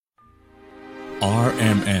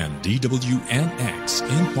RMN DWNX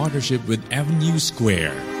in partnership with Avenue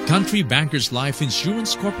Square, Country Bankers Life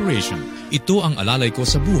Insurance Corporation, Ito ang Alalay Ko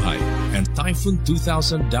sa Buhay, and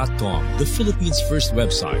Typhoon2000.com, the Philippines' first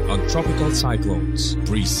website on tropical cyclones,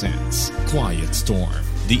 presents Quiet Storm,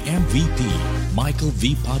 the MVP Michael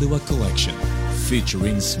V. Padua Collection,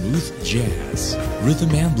 featuring smooth jazz, rhythm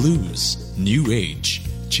and blues, new age,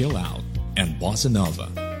 chill out, and bossa nova.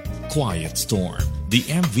 Quiet Storm, the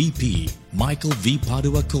MVP Michael V.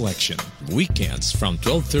 Padua Collection. Weekends from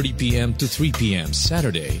 12:30 p.m. to 3 p.m.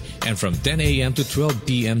 Saturday and from 10 a.m. to 12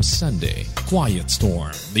 p.m. Sunday. Quiet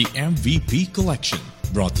Storm, the MVP Collection.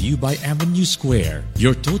 Brought to you by Avenue Square,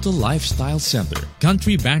 your total lifestyle center.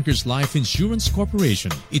 Country Bankers Life Insurance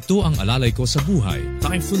Corporation. Ito ang Alalay Ko sa Buhay.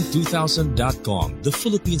 Typhoon2000.com, the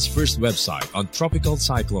Philippines' first website on tropical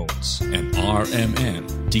cyclones. And RMN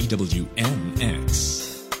DWNX.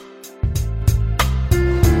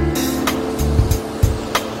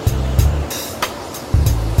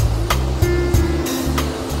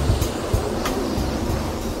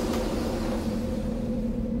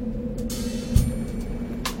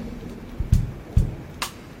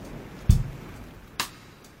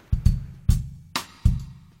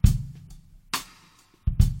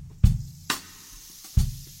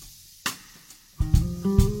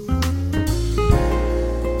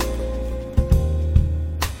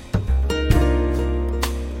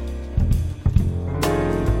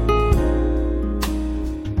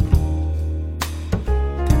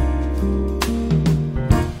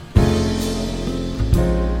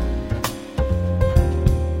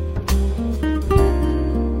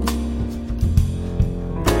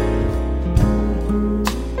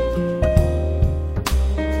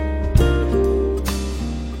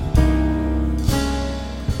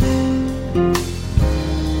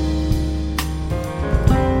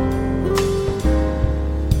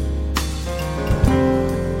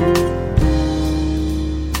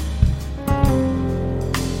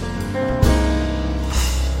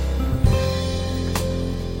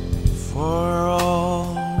 For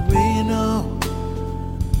all we know.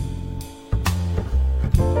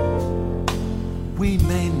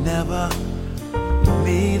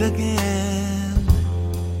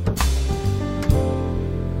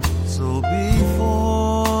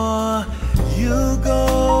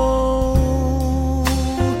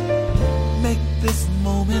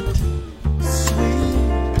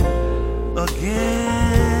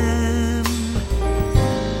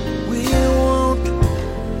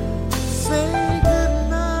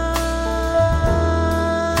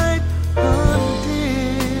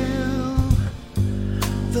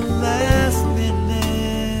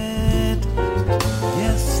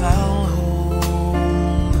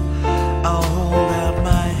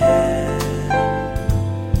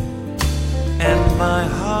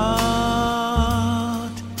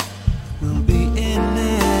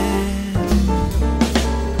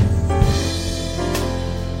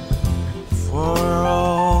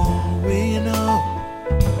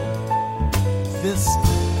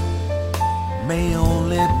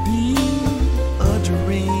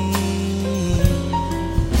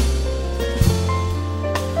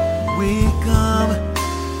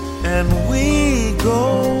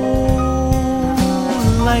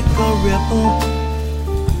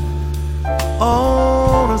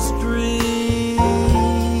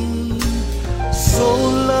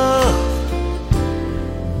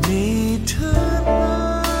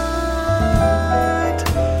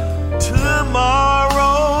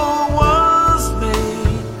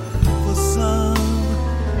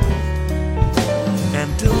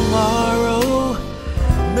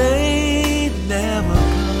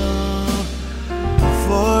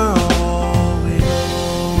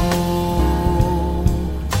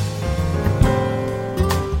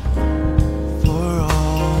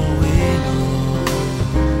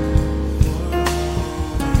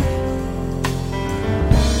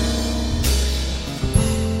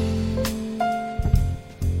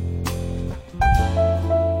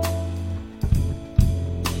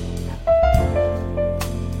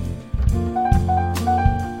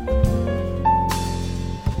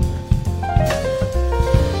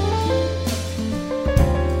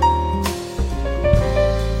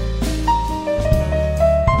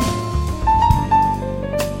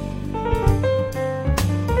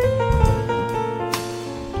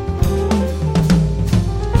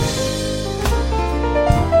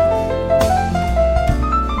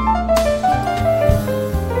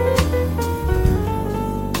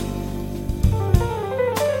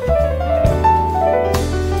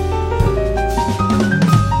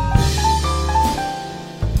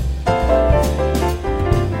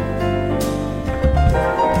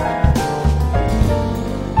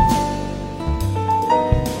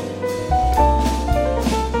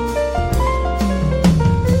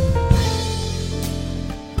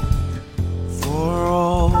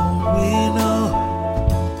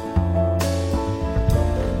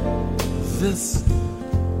 this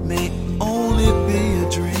may only be a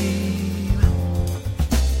dream.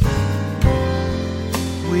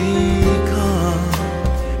 We come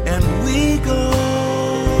and we go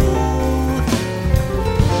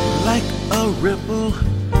like a ripple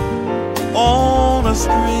on a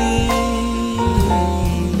stream.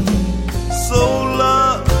 So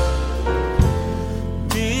love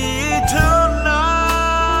me tonight.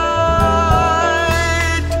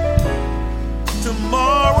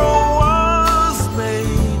 Tomorrow was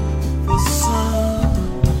made for sun.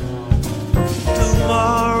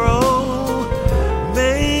 Tomorrow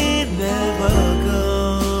may never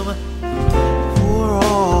come. For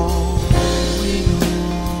all we know.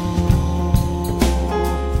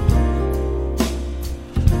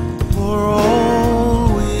 For all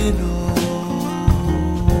we know.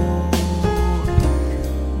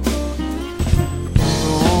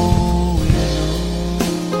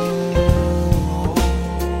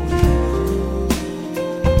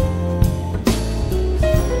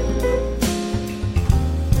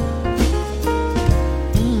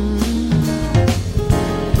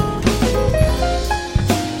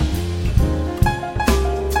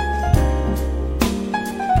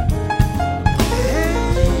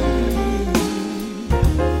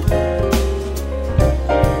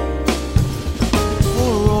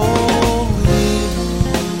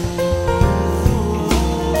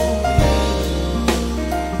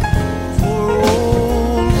 For all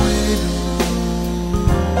we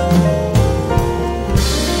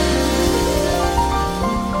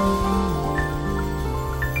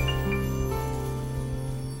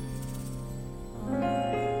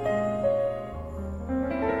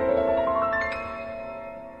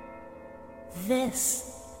This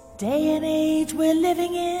day and age we're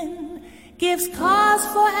living in gives cause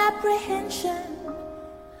for apprehension,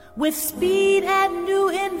 with speed and new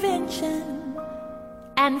invention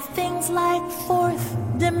and things like fourth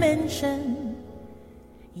dimension.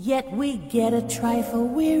 Yet we get a trifle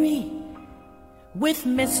weary with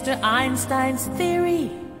Mr. Einstein's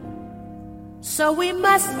theory. So we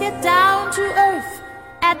must get down to earth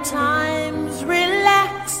at times,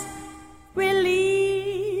 relax,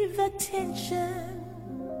 relieve the tension.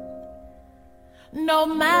 No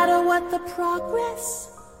matter what the progress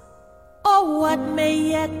or what may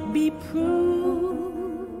yet be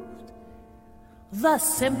proved, the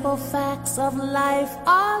simple facts of life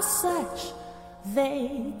are such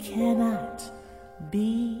they cannot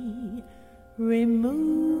be removed.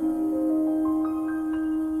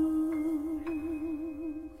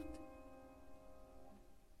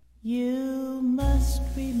 You must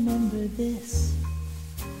remember this: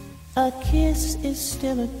 a kiss is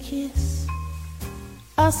still a kiss.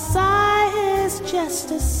 A sigh is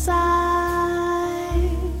just a sigh.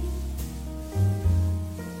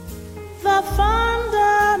 The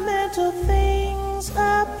fundamental things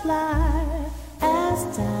apply as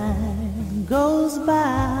time goes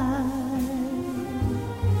by.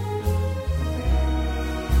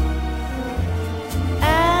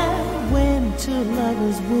 And when two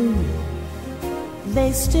lovers woo,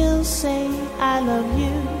 they still say I love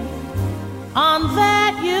you. On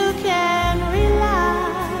that you can rely.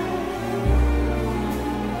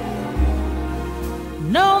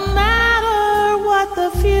 No matter what the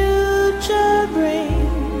future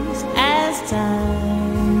brings as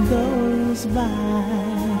time goes by.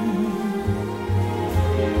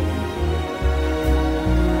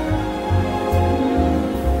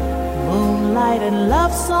 Moonlight and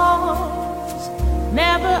love songs,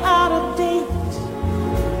 never out of date.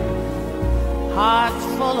 Hearts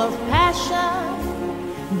full of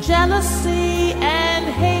passion, jealousy and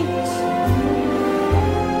hate.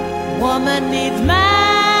 Woman needs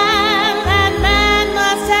man, and man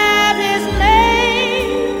must have his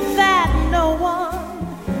mate. That no one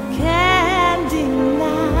can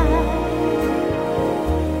deny.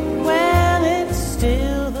 Well, it's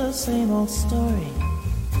still the same old story.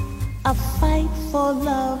 A fight for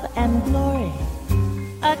love and glory,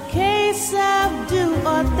 a case of do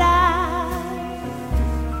or die.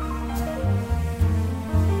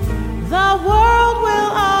 The world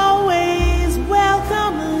will always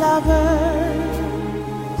welcome lovers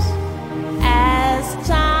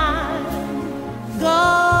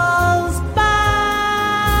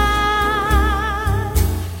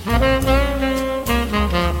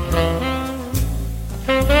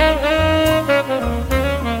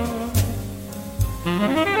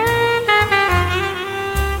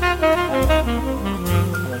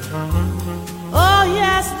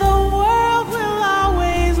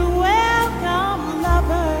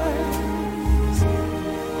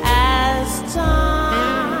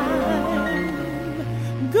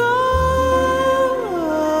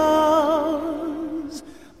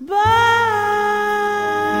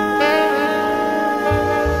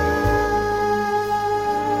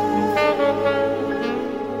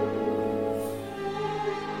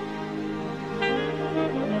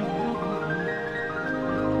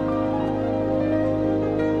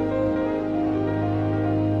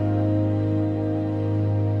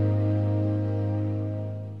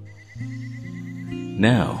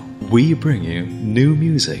Now, we bring you new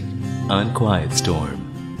music on Quiet Storm.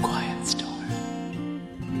 Quiet Storm.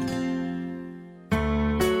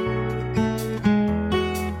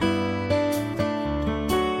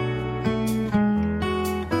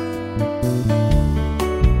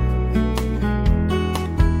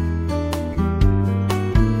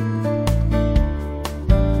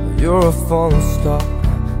 You're a falling star,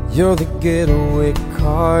 you're the getaway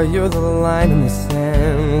car, you're the line in the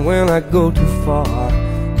sand when I go too far.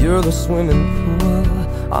 You're the swimming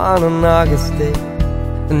pool on an August day,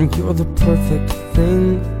 and you're the perfect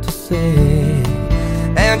thing to say.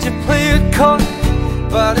 And you play it coy,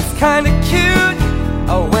 but it's kinda cute.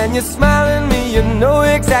 Oh, when you smile at me, you know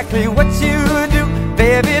exactly what you do.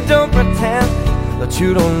 Baby, don't pretend that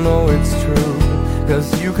you don't know it's true,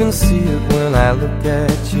 'cause you can see it when I look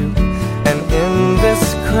at you. And in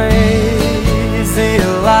this crazy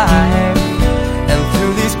life, and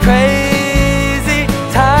through these crazy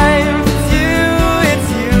times, it's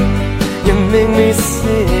you, you make me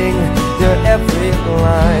sing your every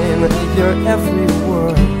line, your every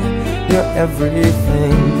word, your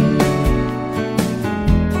everything.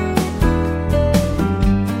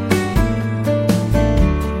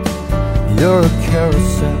 You're a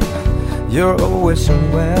carousel, you're a wishing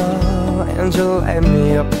well, and you light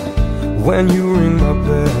me up when you ring my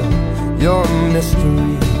bell. You're a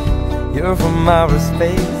mystery, you're from outer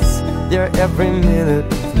space, you're every minute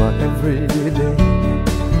of my everyday.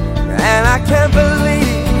 And I can't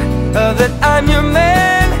believe that I'm your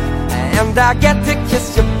man, and I get to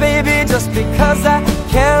kiss you, baby, just because I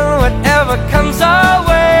can. Whatever comes our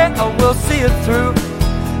way, I will see it through,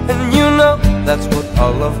 and you know that's what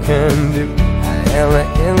our love can do. And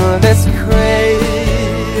in this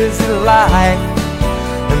crazy life,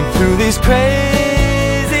 and through these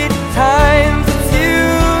crazy times,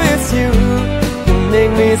 it's you, you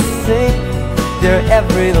make me sing your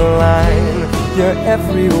every line, your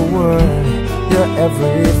every word, your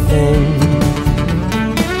everything.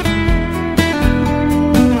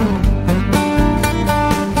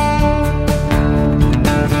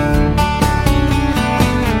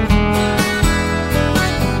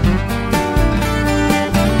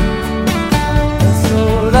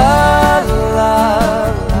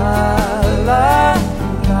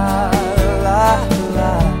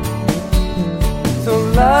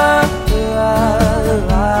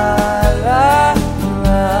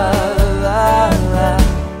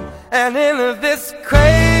 And in this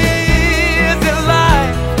crazy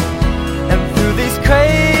life, and through these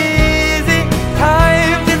crazy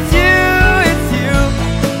times, it's you,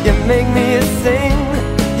 you make me sing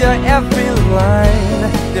your every line,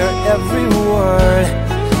 your every word,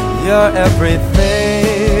 your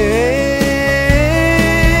everything,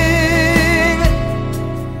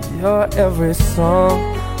 your every song,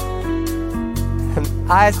 and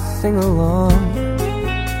I sing along,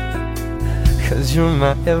 'cause you're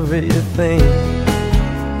my everything.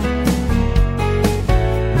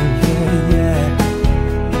 Yeah, yeah.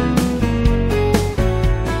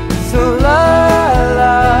 So la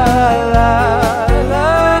la la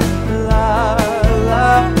la la la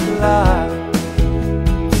la.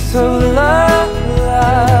 So la la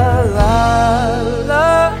la la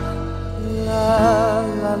la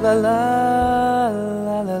la la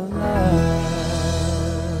la la la.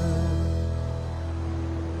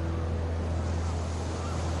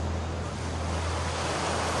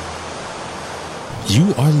 You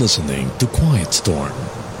are listening to Quiet Storm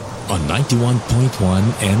on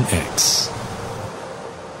 91.1 NX.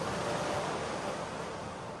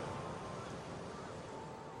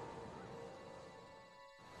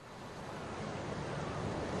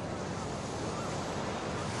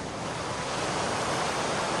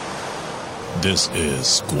 This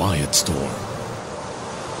is Quiet Storm.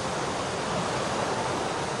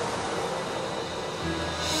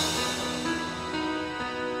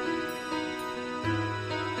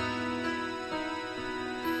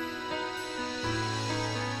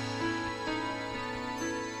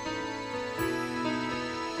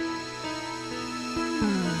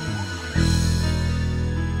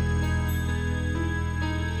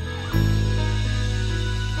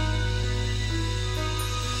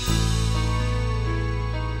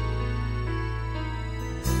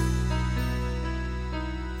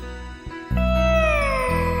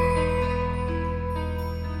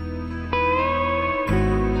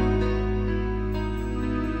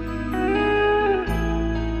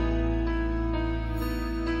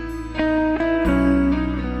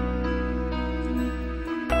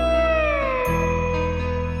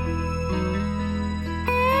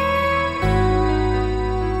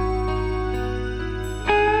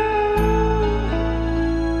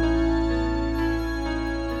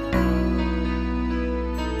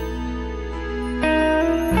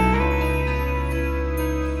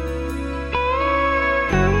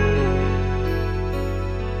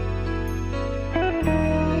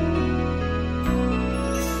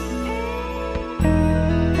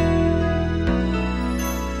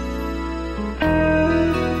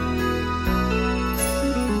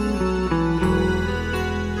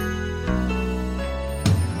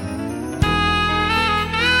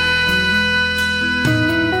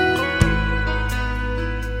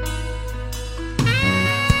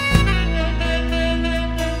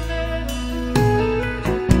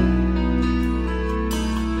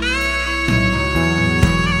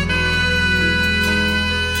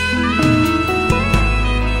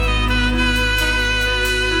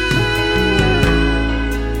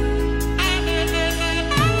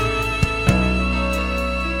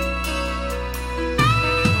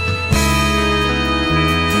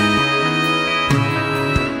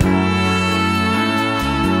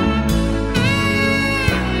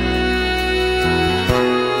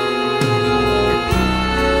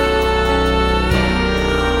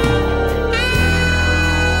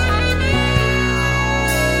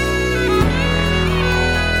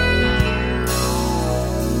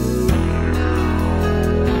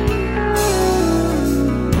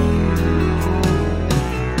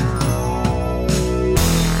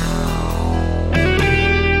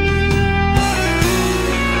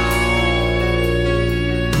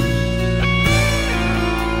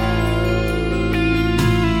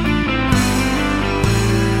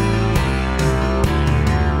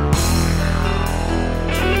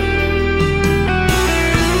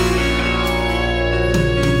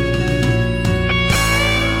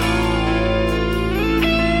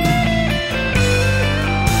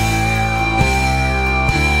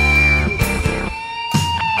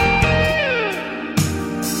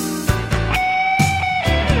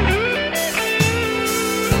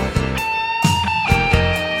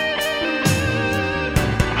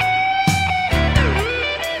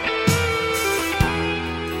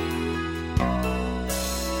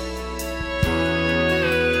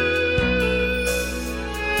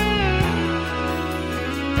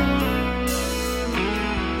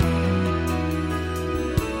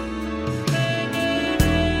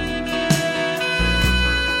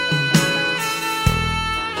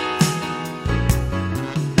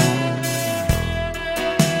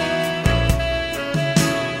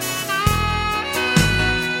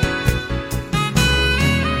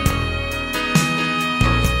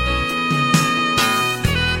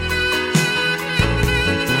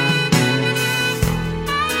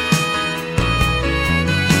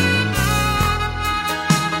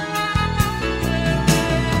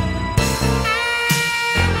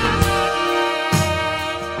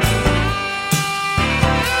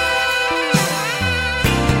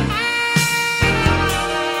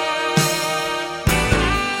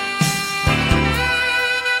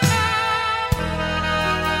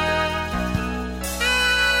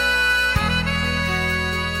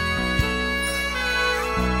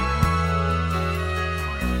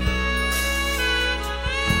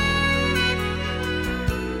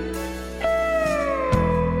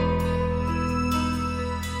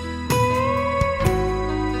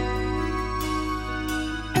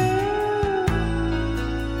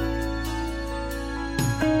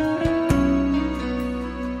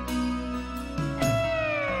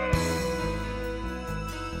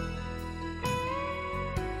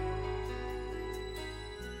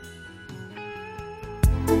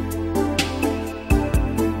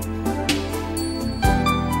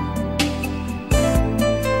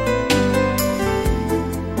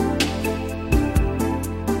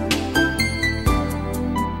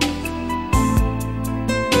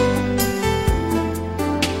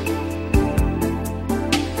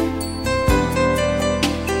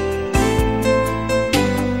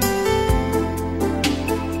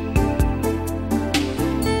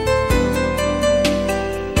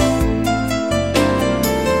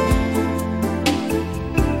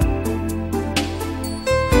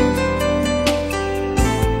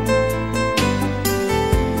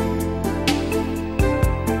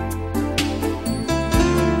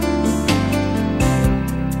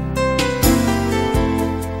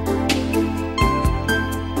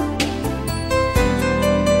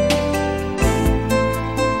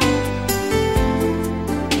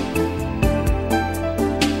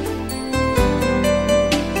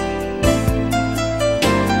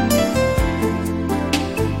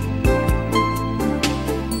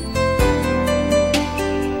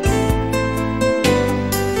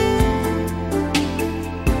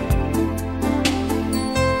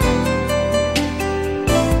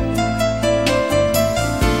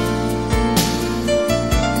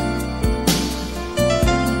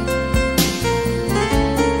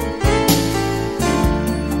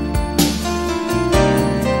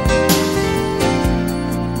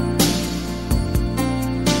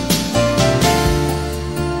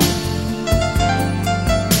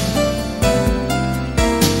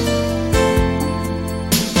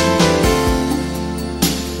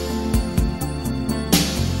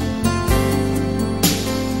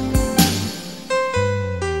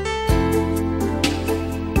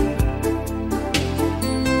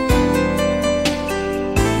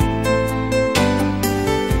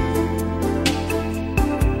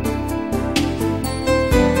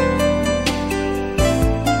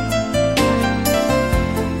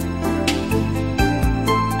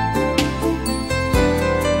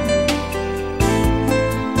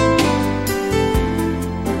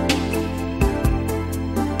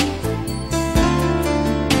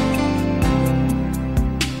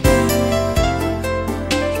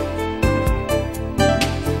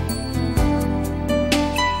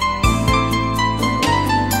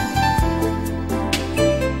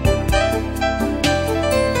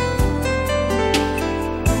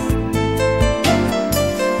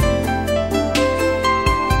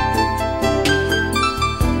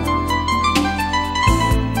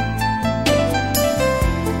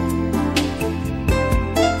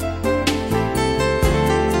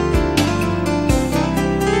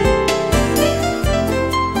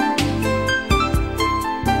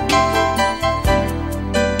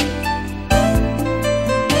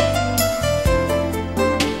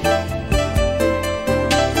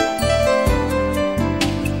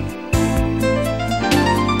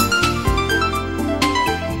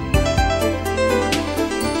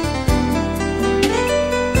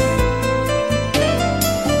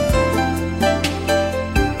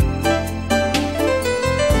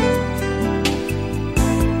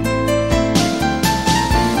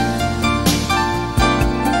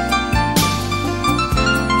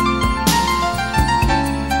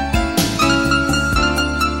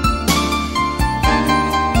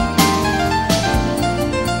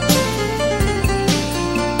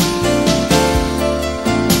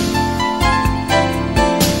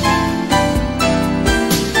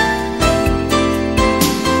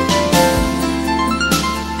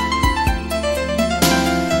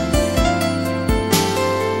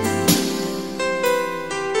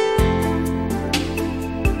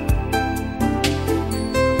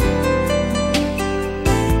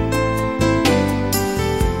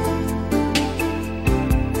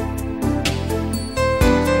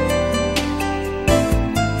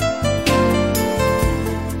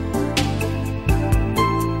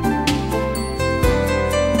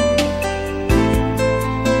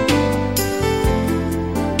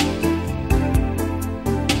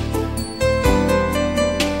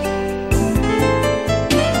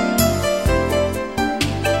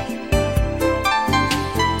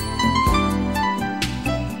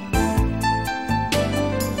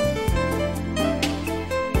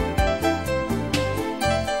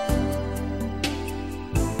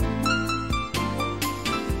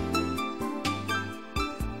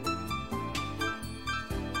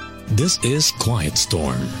 This is Quiet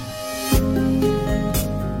Storm.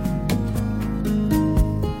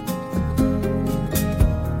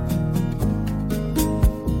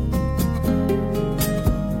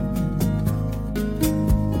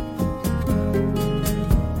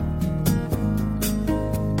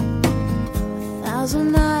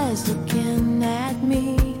 Thousand eyes looking at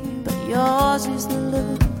me, but yours is the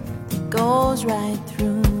look that goes right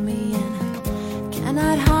through me, and I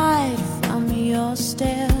cannot hide from your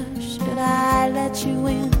stare. Should I let you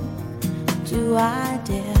in? Do I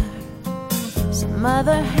dare? Some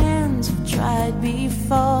other hands have tried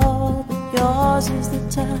before, but yours is the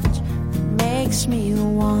touch that makes me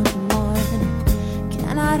want more. And I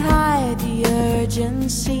cannot hide the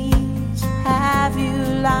urgency to have you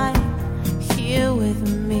lie here with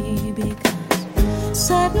me, because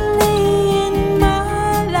suddenly in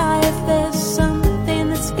my life there's something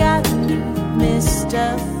that's got me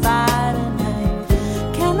mystified, and I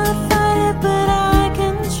cannot fight it, but I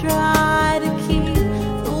can try to keep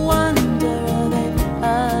the wonder of it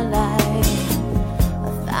alive.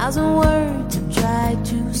 1,000 words I've tried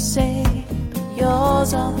to say, but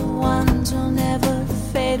yours are the ones will never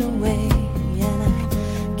fade away, and I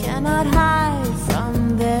cannot hide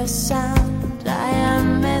from their sound. I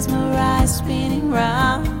am mesmerized, spinning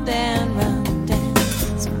round and round, and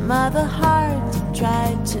some other heart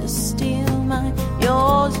tried to steal mine.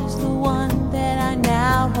 Yours is the one that I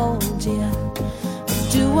now hold dear. I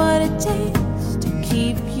do what it takes to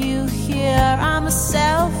keep you here. I'm a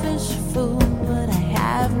selfish fool, but I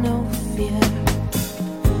have no fear.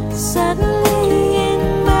 Suddenly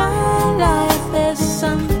in my life there's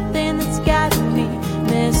something that's got me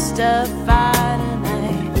mystified, and I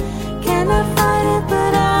cannot fight it,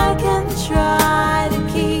 but I can try to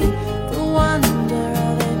keep the wonder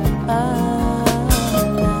of it alive.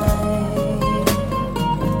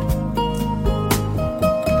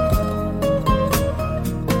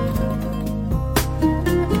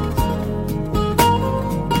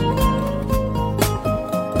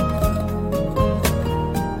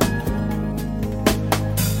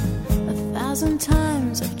 1,000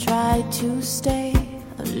 times I've tried to stay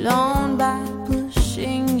alone by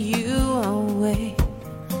pushing you away.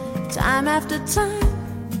 Time after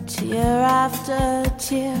time, tear after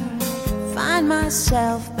tear, find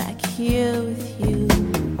myself back here with you.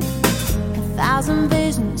 1,000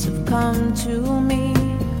 visions have come to me,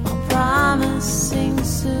 all promising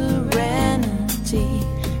serenity,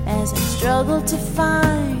 as I struggle to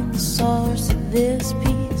find the source of this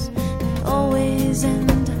peace that always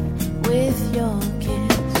ends with your kiss.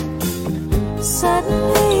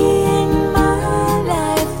 Suddenly in my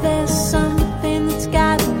life there's something that's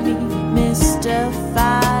got me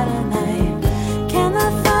mystified, and I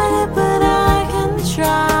cannot fight it, but I can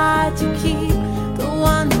try to keep the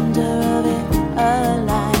wonder of it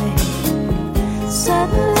alive.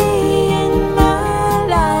 Suddenly in my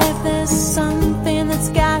life there's something that's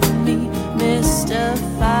got me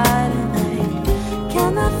mystified, and I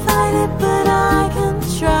cannot fight it, but I can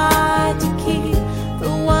try to keep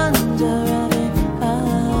the wonder of it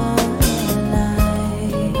alive.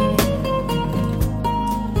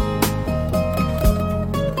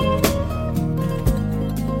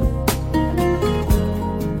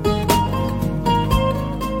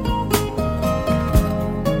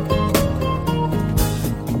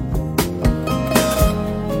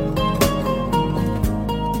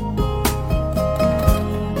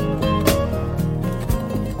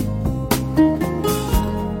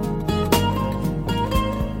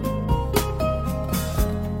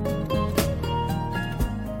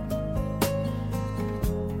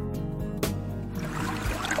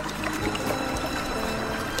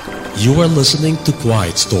 You are listening to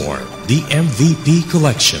Quiet Storm, the MVP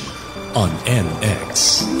collection on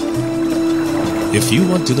NX. If you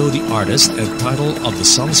want to know the artist and title of the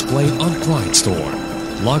songs played on Quiet Storm,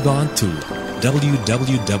 log on to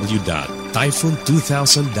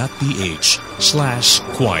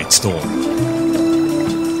www.typhoon2000.ph/quietstorm.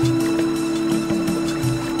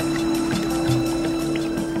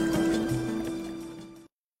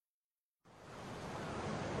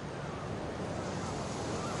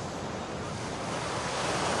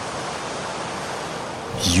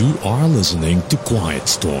 You are listening to Quiet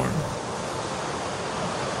Storm.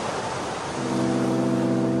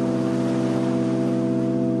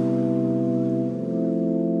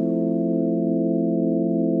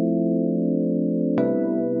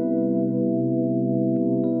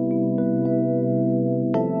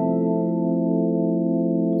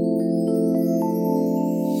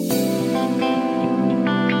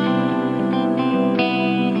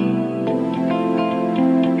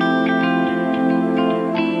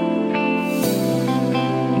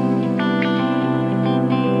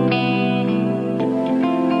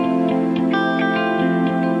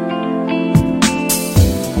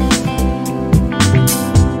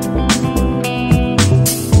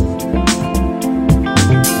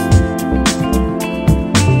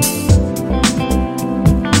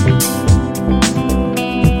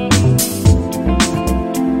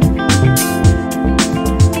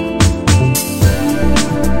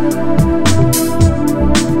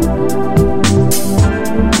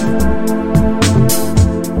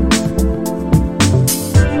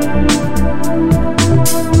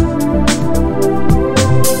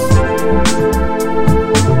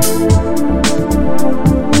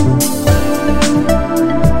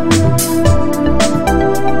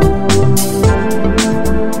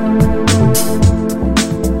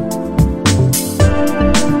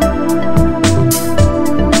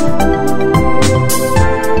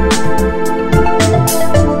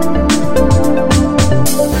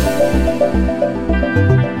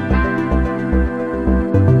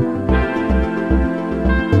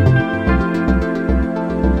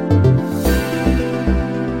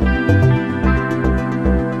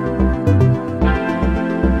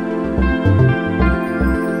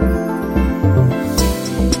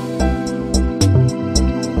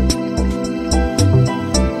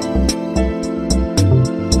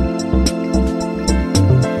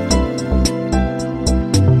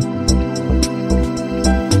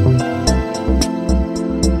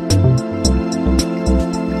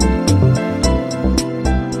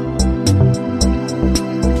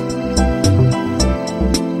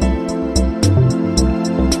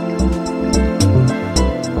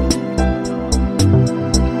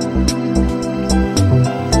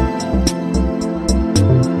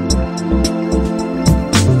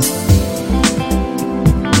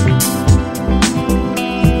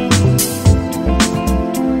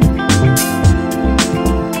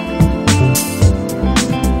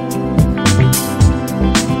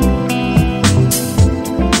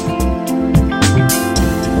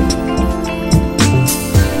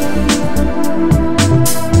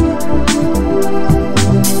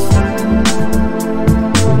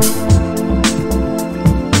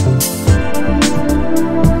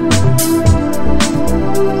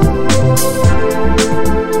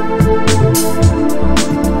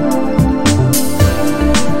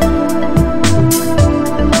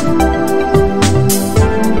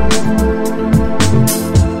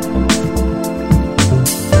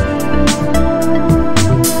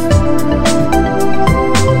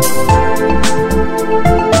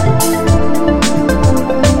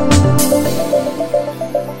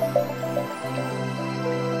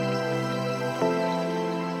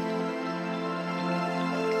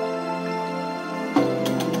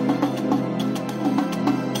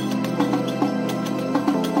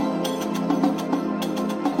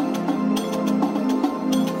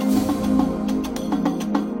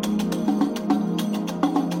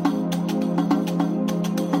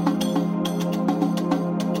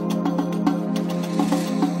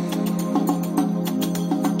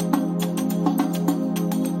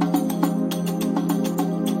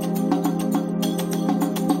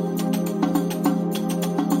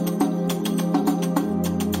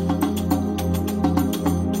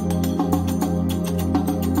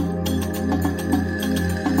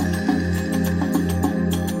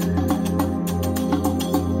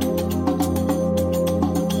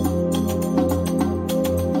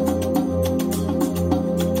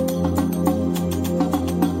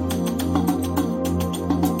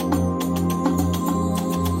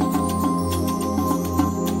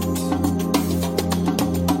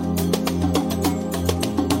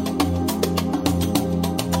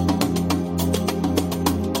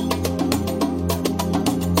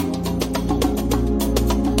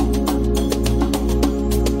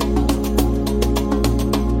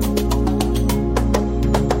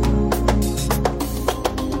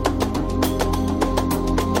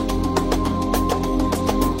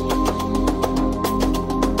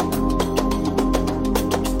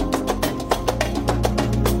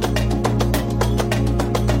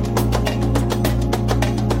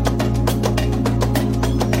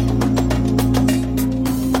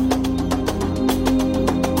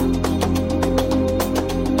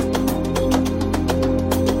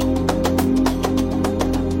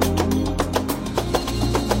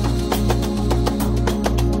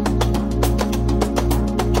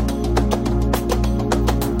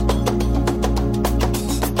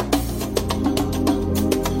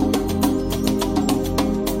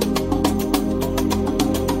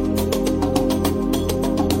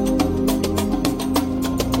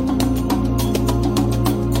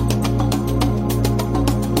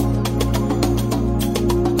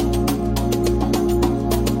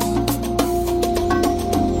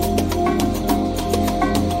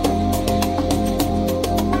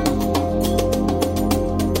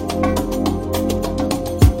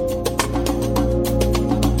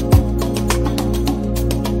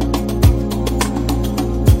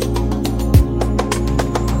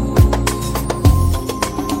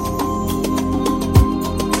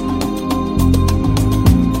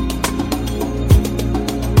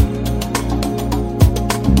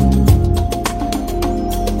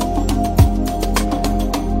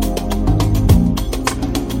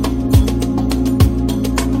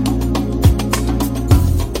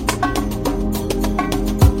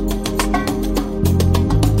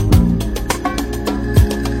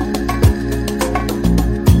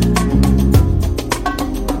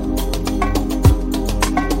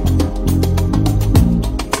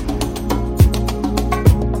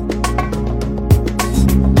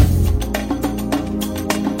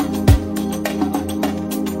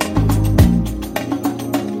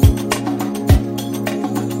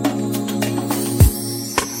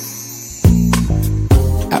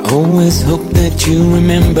 always hope that you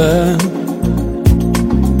remember,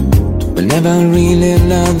 but never really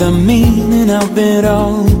learned the meaning of it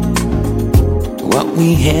all. What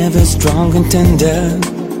we have is strong and tender,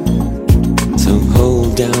 so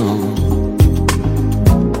hold on.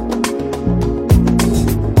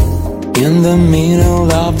 In the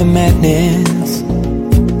middle of the madness,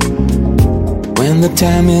 when the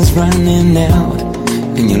time is running out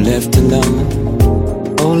and you're left alone,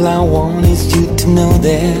 all I want is you to know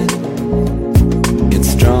that it's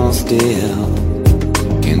strong still,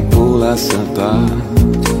 can pull us apart.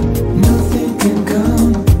 Nothing can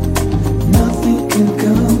come, nothing can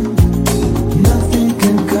come, nothing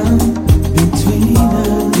can come between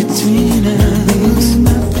us, between us.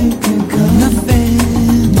 Nothing can come, nothing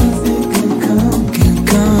can come,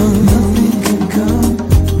 nothing can come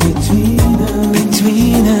between us,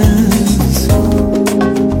 between us.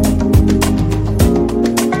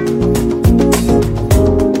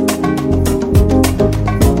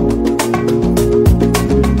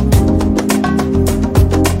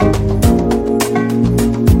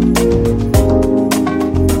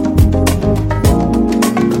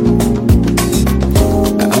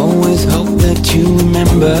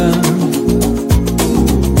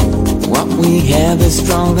 What we have is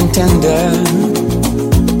strong and tender.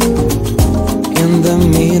 In the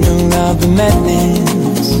middle of the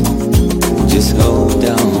madness, just hold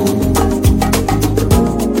on.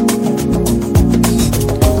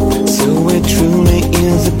 So it truly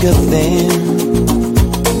is a good thing,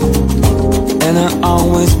 and I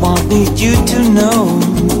always wanted you to know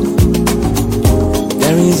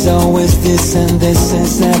there is always this, and this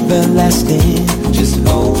is everlasting. Just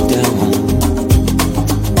hold on.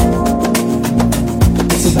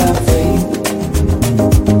 It's about faith,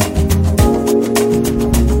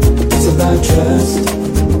 it's about trust.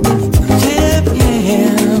 Yeah,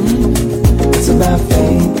 yeah. It's about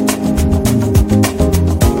faith,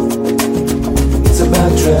 it's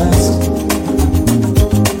about trust.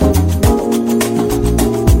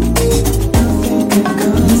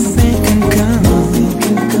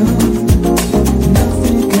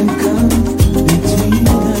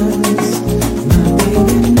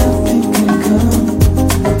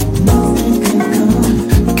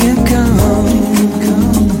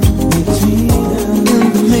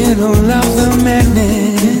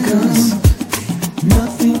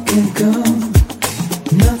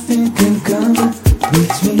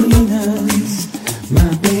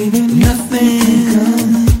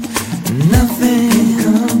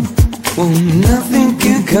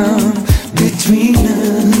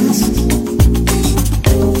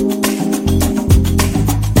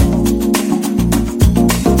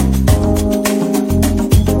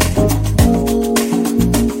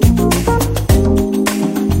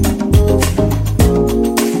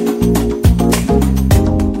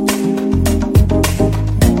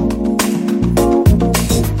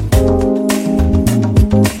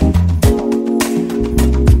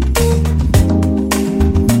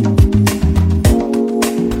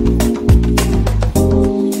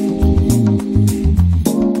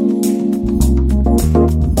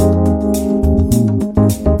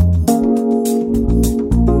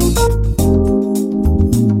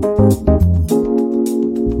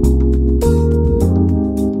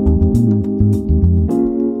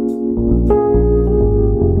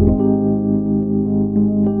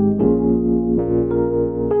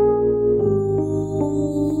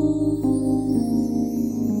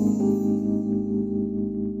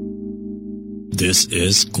 This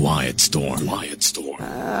is Quiet Storm. Quiet Storm.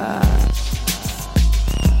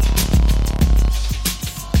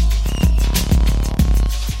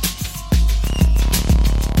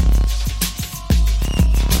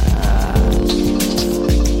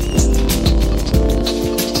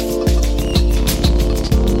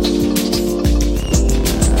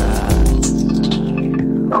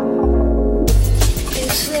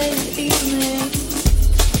 It's late evening,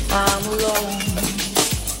 I'm alone.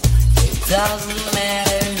 It doesn't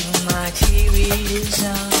matter, my TV is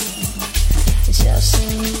on. It's just in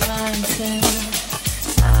my antenna.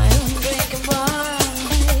 I am drinking wine,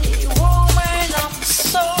 warming up the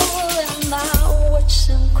soul, and I watch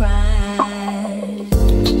them cry.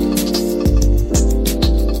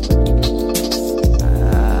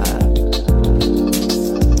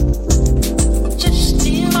 Just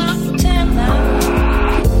in my antenna.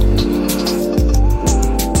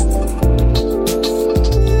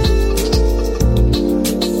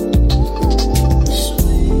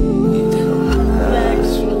 Sweet, back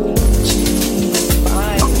sweet.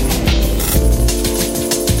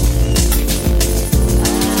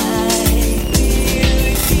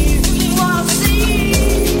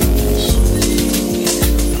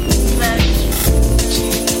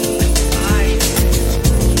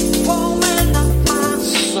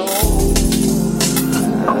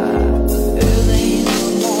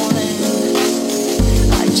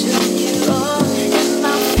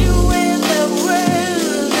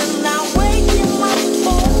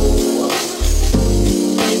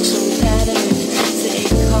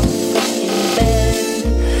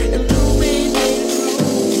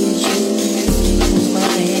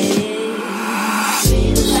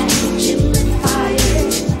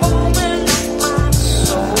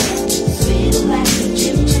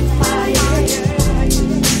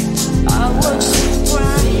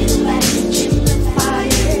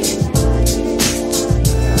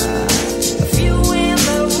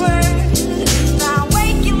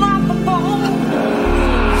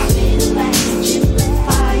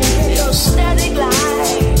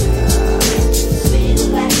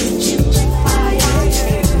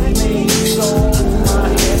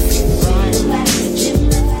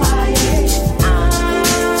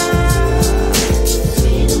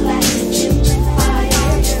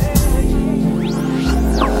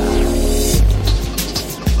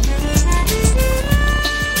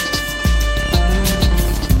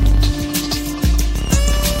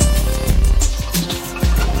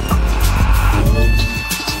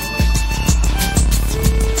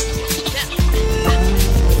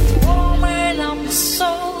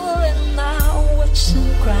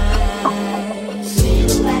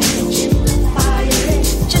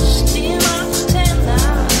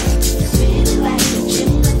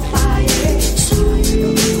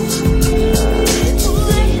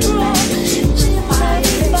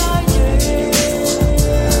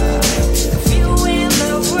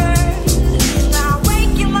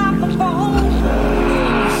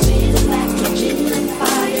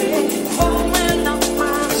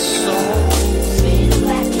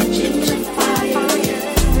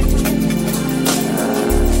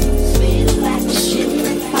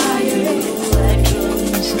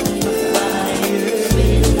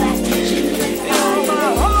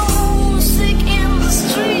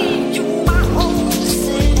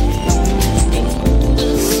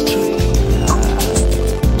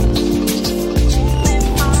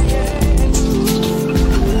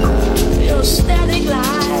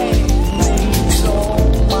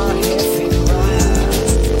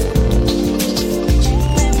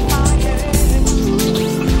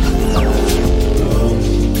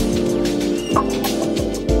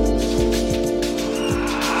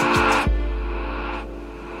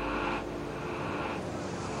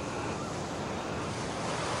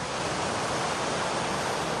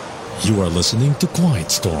 You are listening to Quiet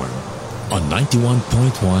Storm on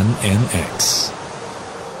 91.1 NX.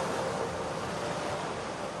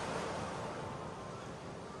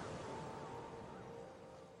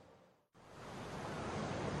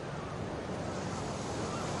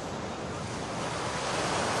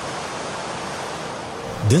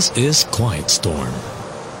 This is Quiet Storm.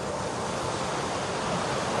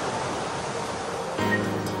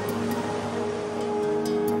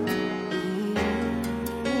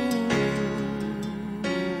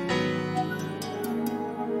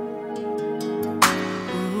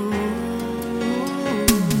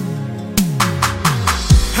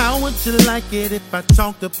 How would you like it if I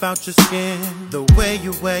talked about your skin, the way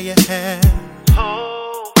you wear your hair?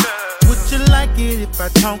 Would you like it if I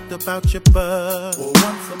talked about your butt? Well,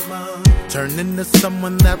 once a month, turn into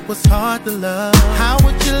someone that was hard to love. How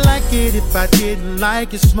would you like it if I didn't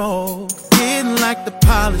like your smoke? Didn't like the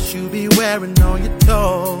polish you be wearing on your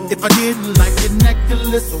toes? If I didn't like your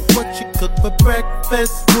necklace or what you cook for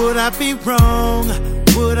breakfast, would I be wrong?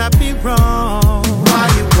 Would I be wrong? Why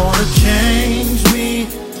you wanna change me?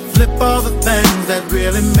 Flip all the things that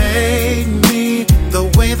really made me the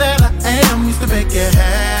way that I am used to make you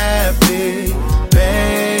happy,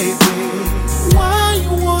 baby. Why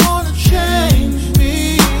you wanna change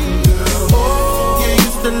me? Oh, you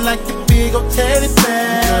used to like your big old teddy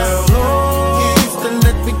bear. You used to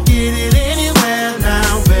let me get it anywhere.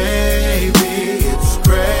 Now, baby, it's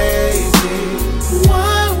crazy.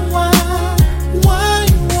 Why you wanna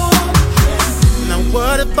change? Now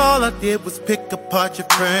what if all I did was pick apart your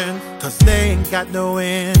friends, 'cause they ain't got no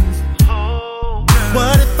ends?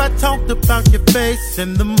 What if I talked about your face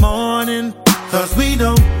in the morning? 'Cause we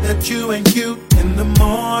know that you ain't cute in the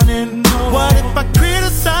morning. What if I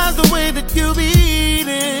criticize the way that you be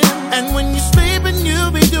eating, and when you sleeping you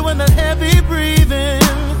be doing that heavy breathing?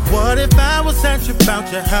 What if I was asked about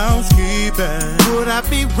your housekeeping? Would I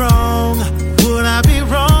be wrong? Would I be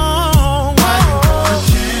wrong? Why you wanna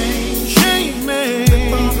change me?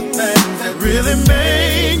 All the things that really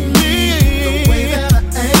make me the way that I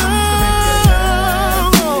am.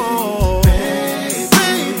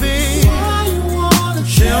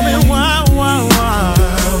 Tell me why?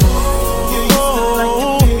 You used to like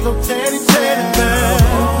your big old teddy bear.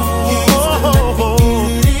 You used to let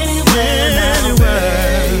me get it anywhere.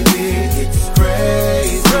 Baby, it's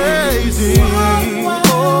crazy. Why you wanna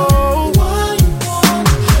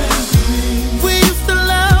change me? We used to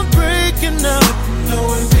love breaking up,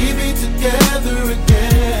 knowing we'd be together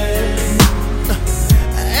again.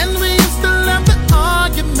 And we used to love the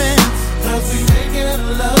arguments, 'cause we making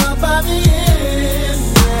love by the end.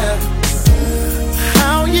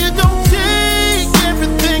 How you gon' take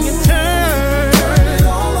everything in turn? Turn it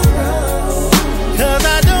all around. 'Cause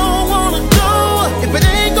I don't wanna go if it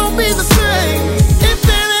ain't gon' be the same. If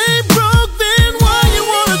it ain't broke, then why you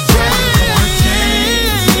wanna change?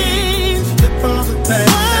 Flip all the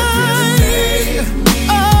things that really made me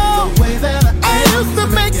the way that I used to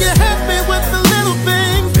make you happy with the little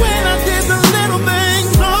things. When I did the little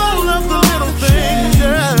things, all of the little things,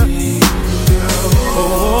 yeah.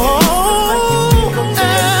 Oh.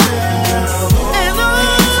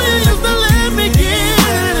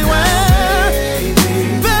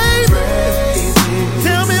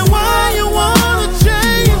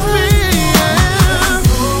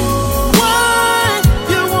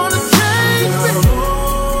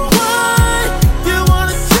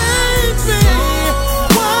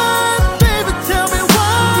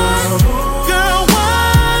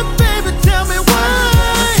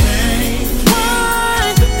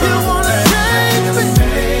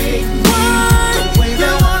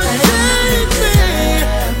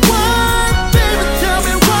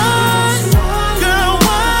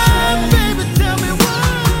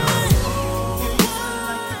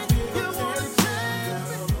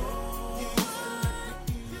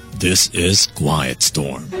 This is Quiet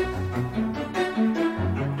Storm.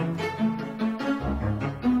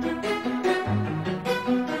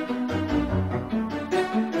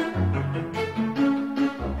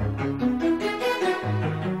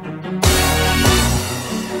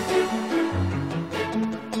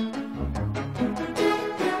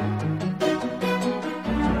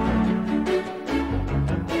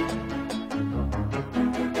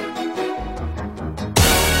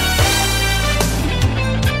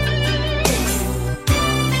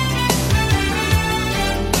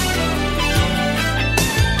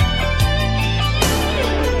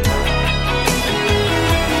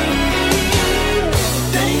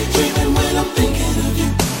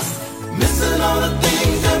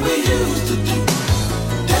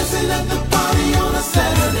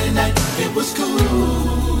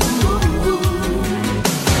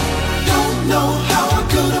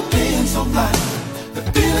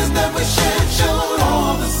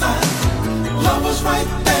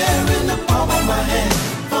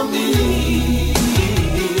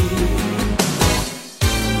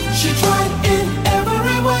 She tried in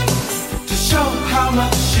every way to show how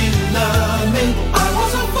much she loved me. I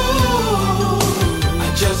was a fool, I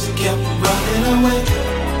just kept running away.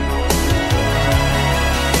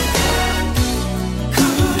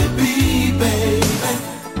 Could it be, baby?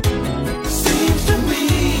 Seems to me,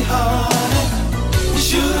 honey, we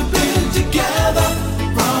should have been together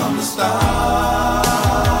from the start.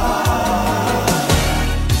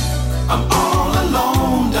 I'm all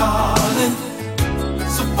alone, darling,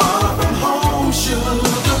 so far from home,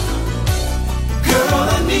 sugar. Girl,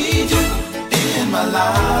 I need you in my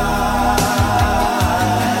life.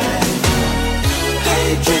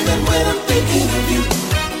 Daydreaming when I'm thinking of you,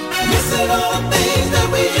 missing all the things that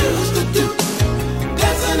we used to do.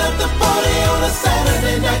 Dancing at the party on a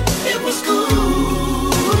Saturday night, it was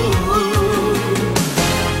cool.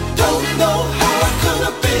 Don't know how I could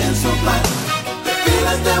have been so blind. The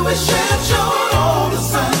feelings that we shared showed all the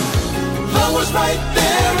signs. Love was right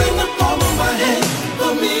there in the palm of my hand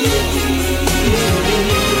for me.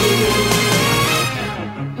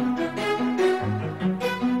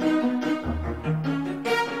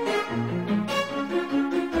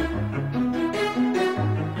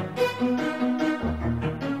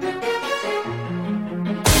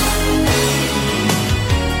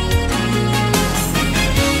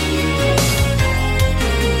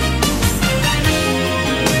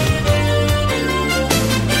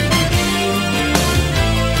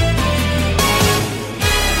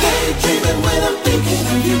 Daydreaming when I'm thinking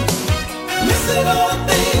of you, missing all the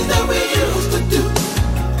things that we used to do.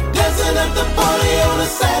 Dancing at the party on a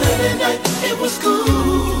Saturday night, it was cool.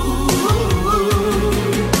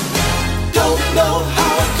 Don't know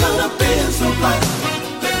how I could have been so blind.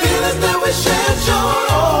 The feelings that we shared showed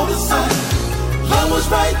all the signs. Love was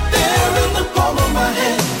right there in the palm of my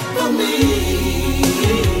hand for me.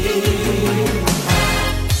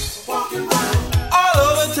 Walking round all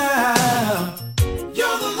over town,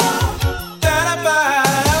 you're the love that I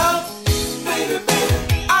found. Baby, baby,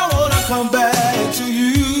 I wanna come back to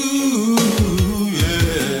you.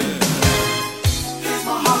 Yeah. Here's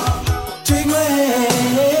my heart, take my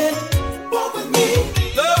hand, walk with me,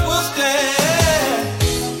 love will stand.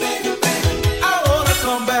 Baby, baby, I wanna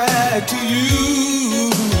come back to you.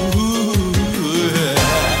 Yeah.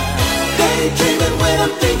 Daydreaming when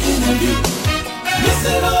I'm thinking of you,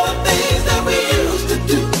 missing all the things that we used to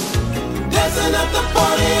do. Dancing at the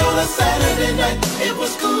party on a Saturday night, it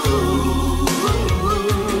was cool.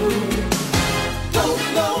 Don't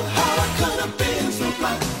know how I could have been so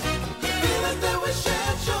blind. The feelings that we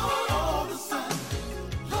shared showed all the signs.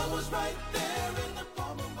 Love was right there in the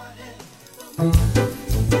palm of my hand.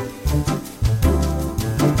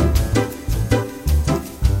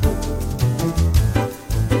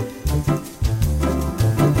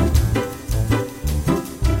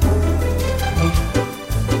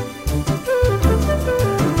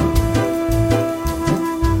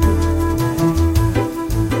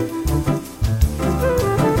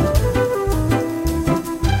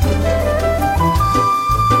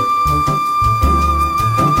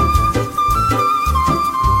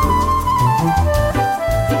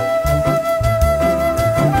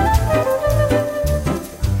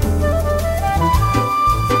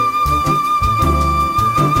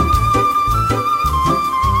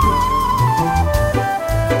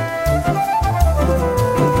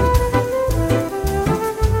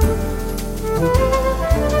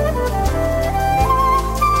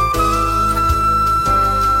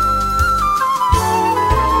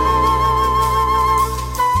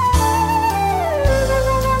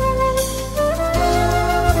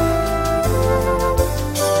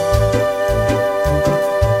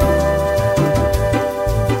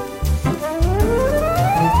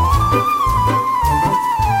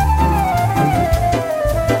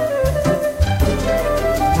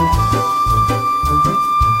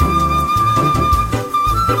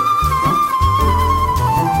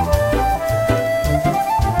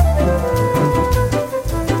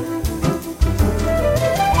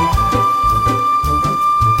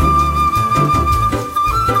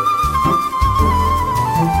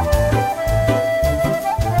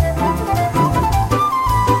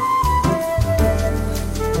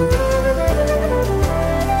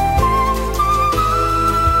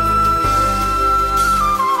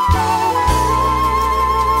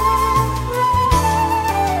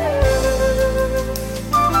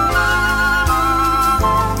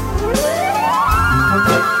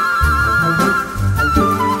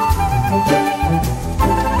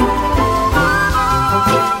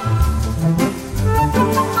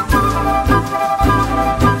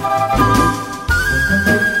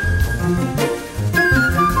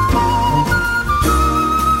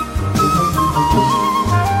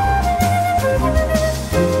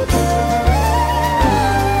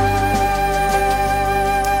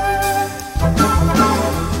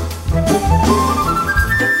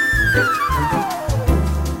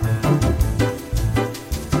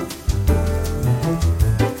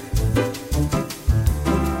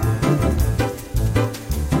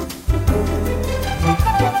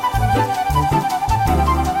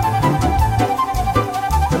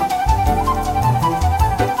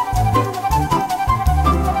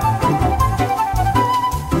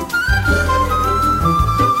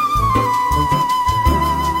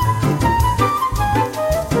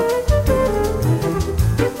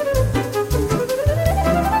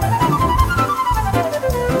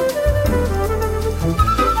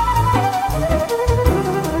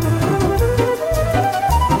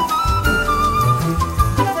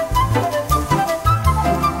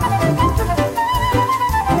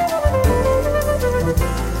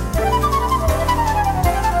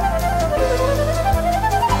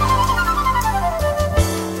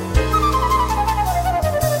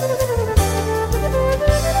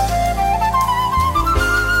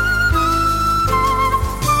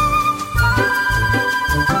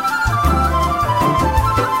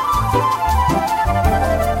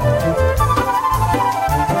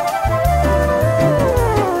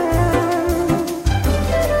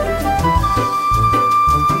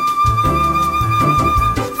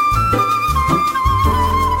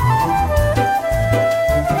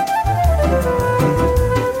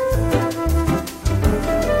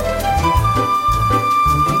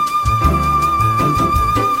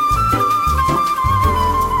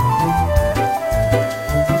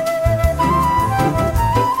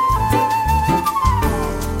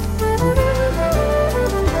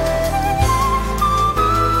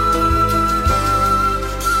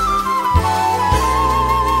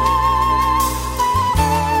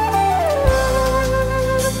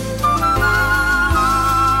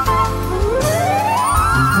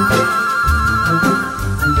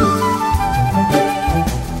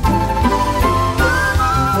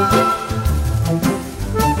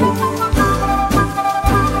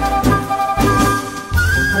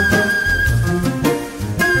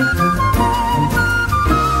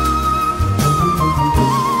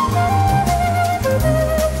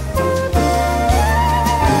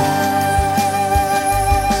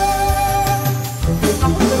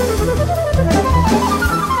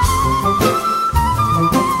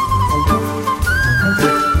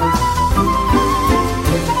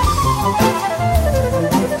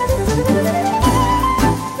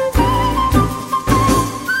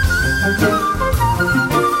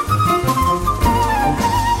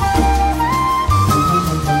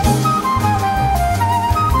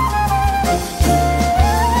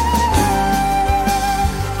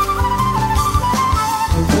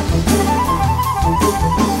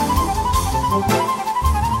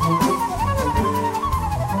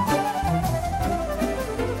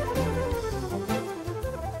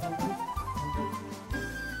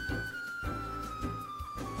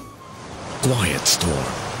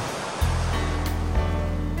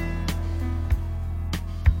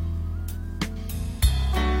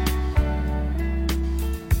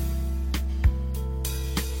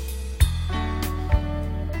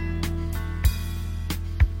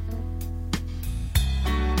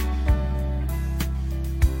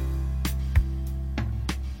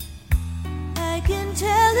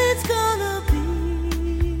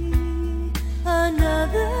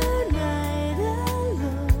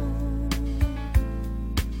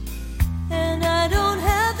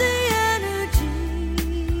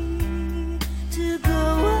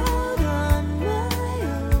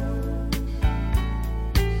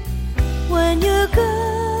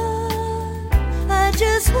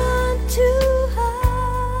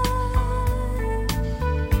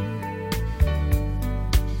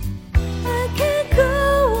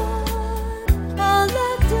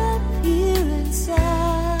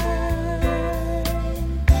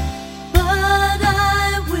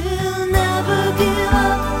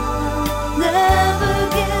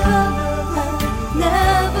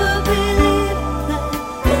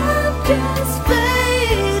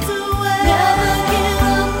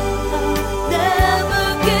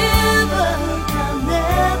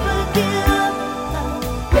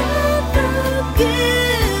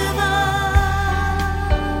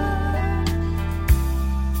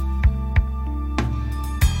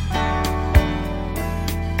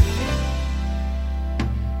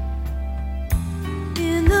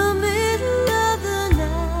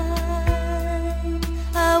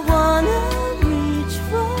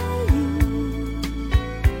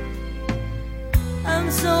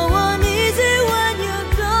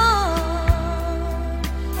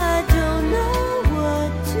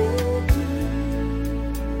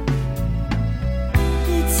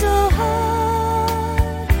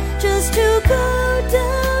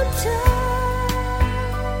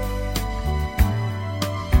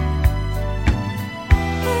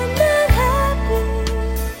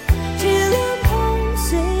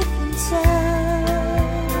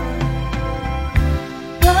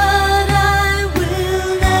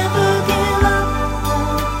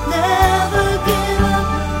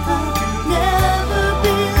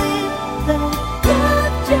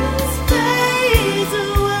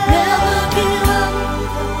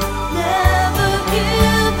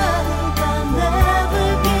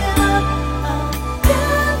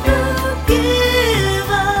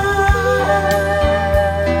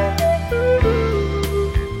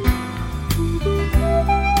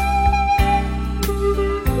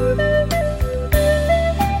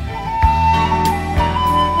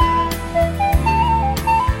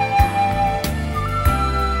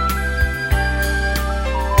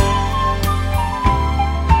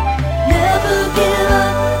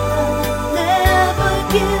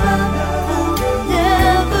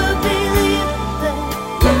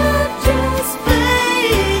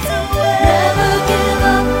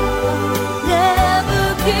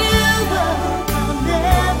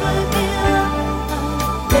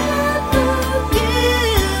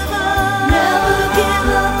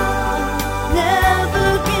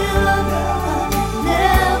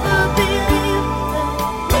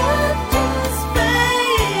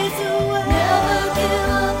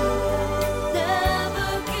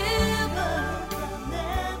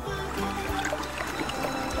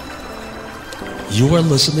 You are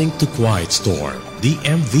listening to Quiet Storm, the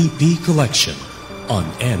MVP collection on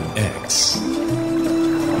NX.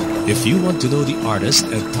 If you want to know the artist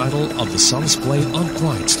and title of the songs played on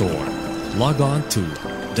Quiet Storm, log on to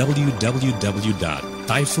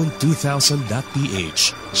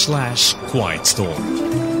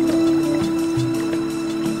www.typhoon2000.ph/quietstorm.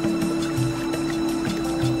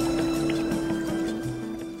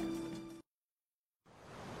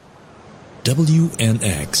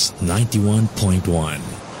 WNX 91.1.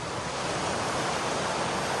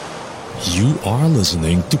 You are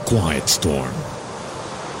listening to Quiet Storm.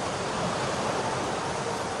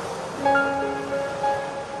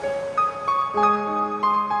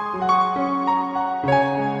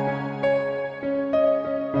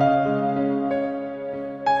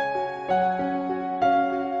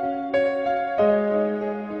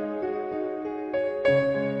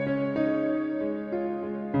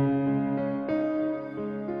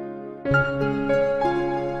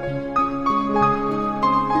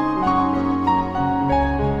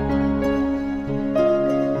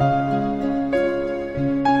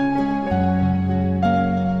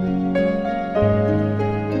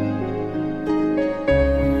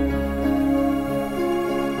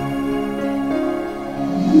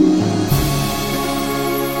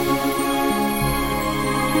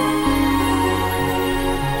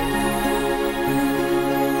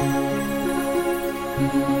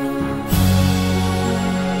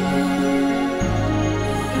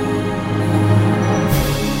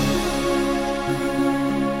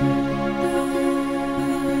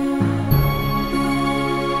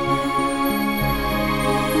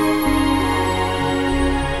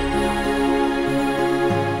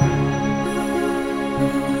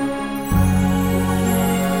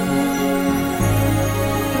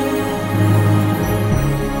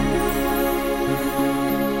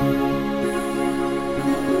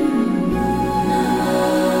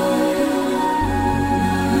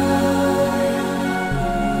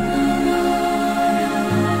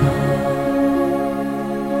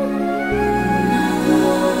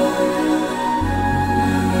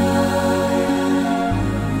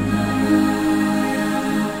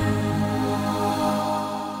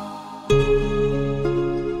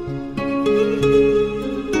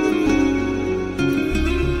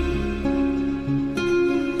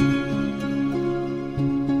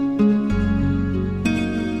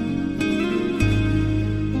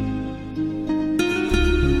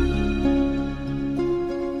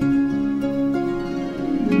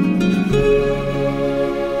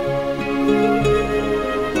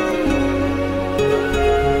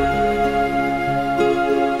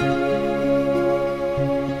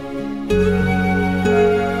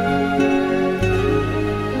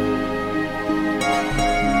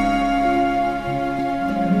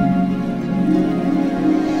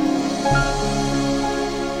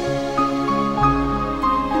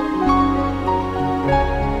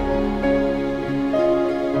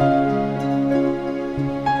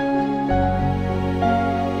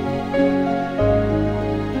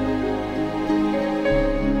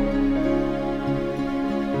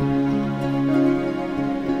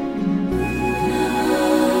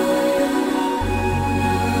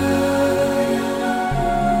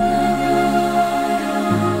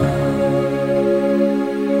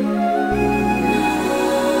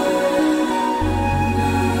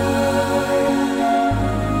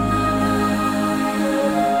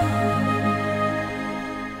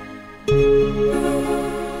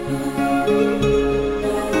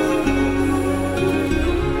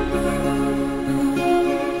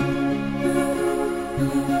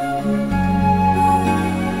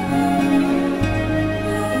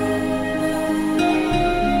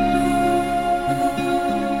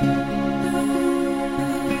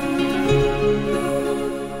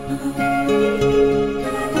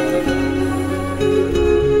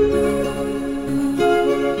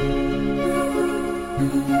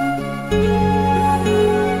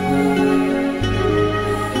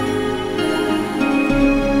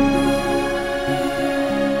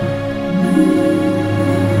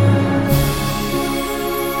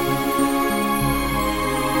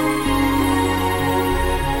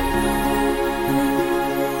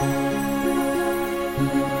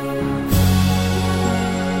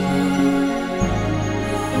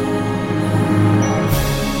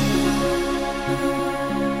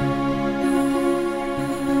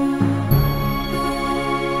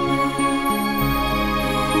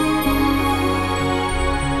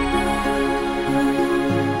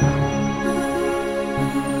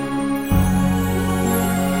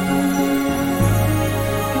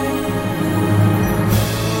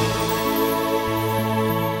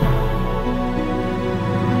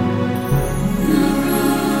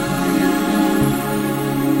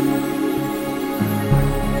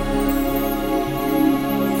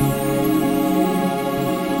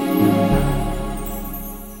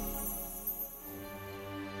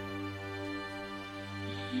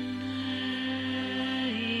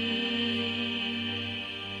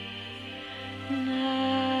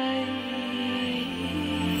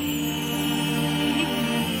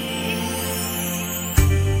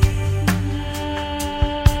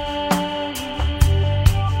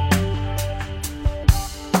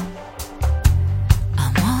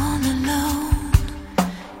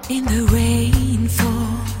 When the rain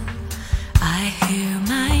falls, I hear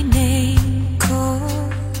my name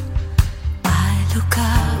call. I look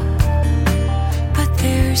up, but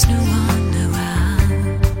there's no one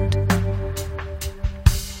around.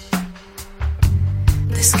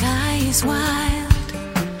 The sky is wild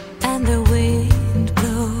and the wind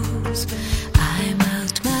blows. I'm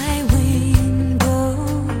out my window,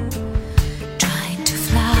 trying to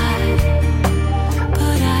fly,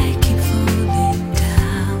 but I keep falling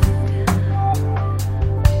down.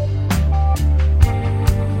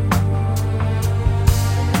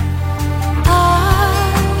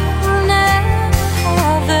 I'll never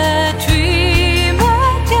have a dream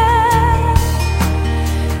again.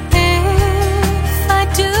 If I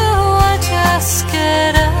do, I'll just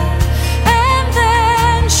get up, and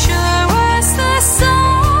then sure as the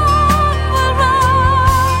sun will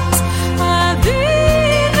rise, I'll be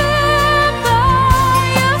there by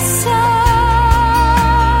your side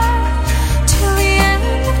till the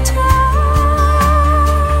end of time.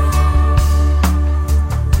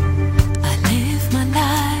 I live my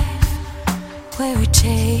life where it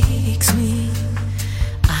takes me.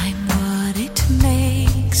 I'm what it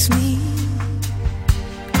makes me.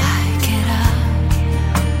 I get up,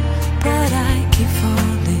 but I keep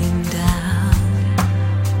falling down.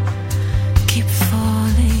 Keep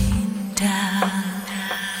falling down.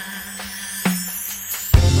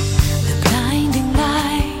 The blinding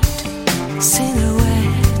light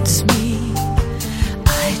silhouettes me. I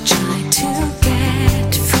try to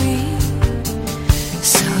get free,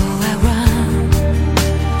 so I run,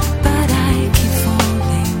 but I keep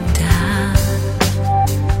falling down.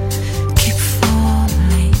 Keep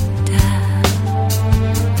falling down.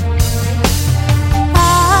 I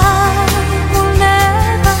will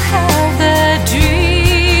never have a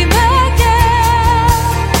dream again.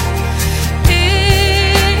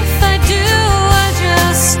 If I do, I'll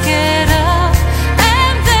just get up,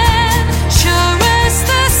 and then sure as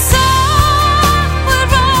the sun will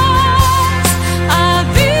rise, I'll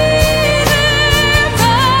be there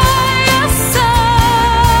by your side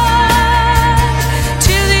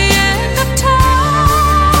till the end of time.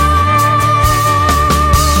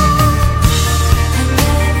 And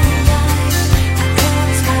every night I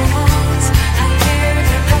close my eyes, I hear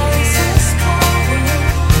the voices calling.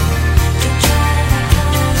 Don't try to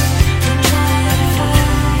hide, don't try to fight.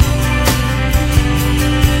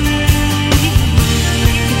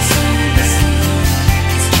 It's only sleep,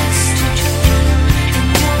 it's just a dream, and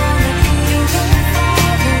wanna be there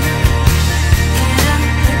forever. Get up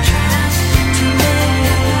and try to make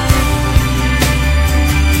it right.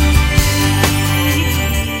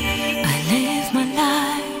 I live my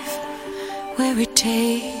life where it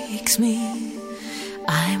takes me.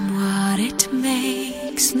 I'm what it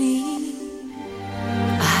makes me.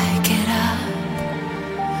 I get up,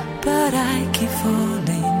 but I keep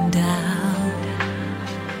falling down.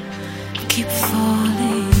 Keep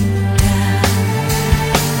falling down.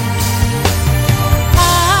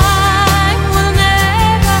 I will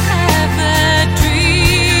never have a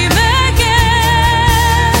dream again.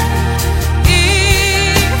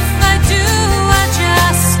 If I do, I'll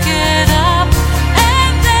just get up,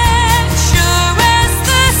 and then sure as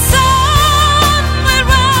the sun will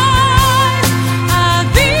rise, I'll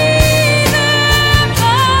be there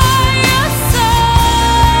by your side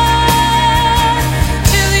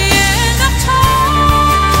till the end of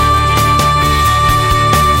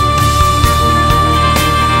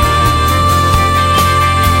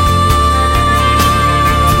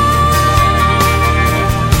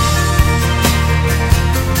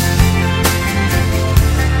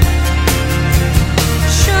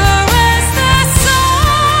Sure as the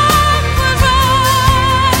sun will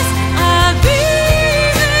rise, I'll be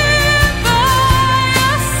there by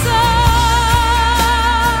your side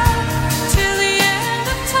till the end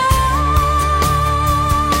of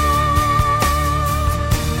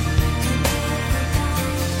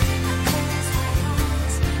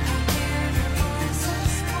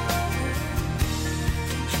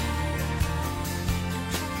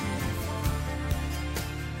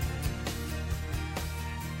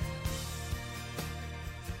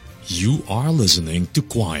You are listening to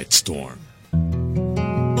Quiet Storm.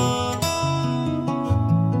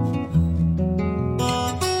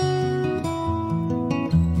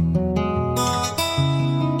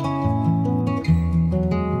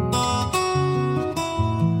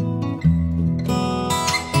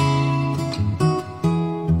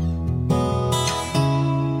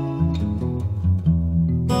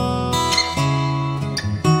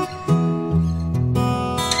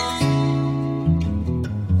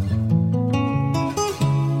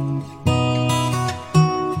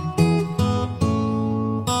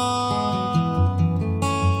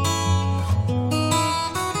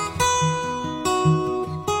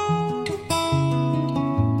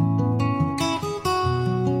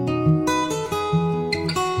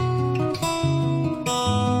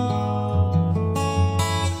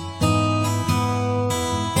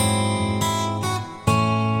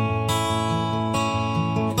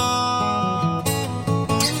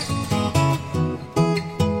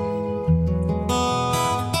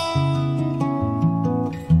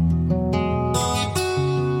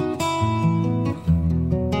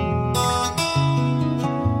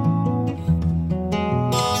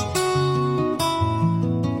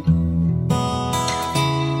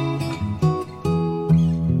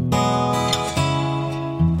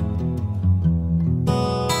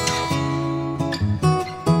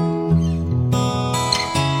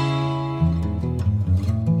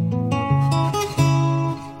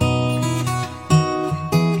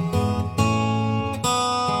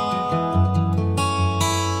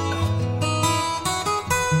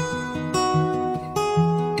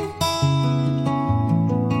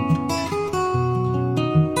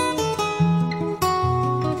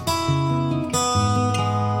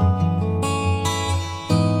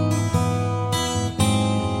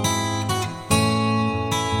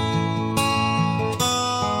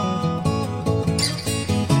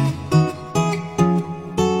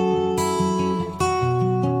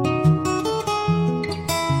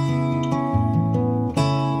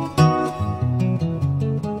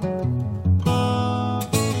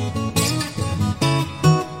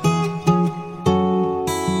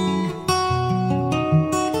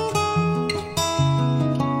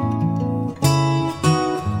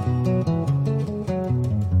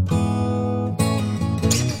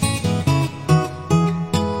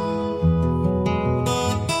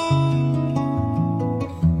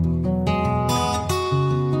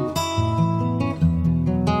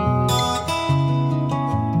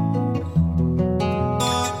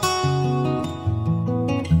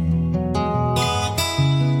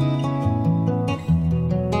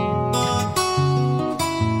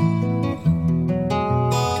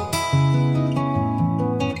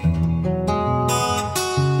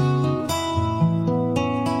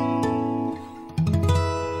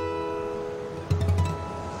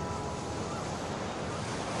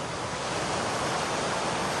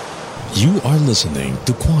 You are listening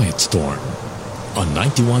to Quiet Storm on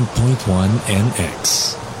 91.1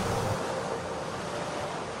 NX.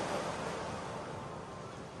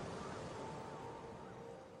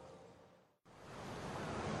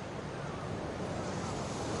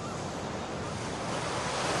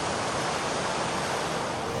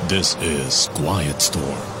 This is Quiet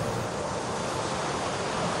Storm.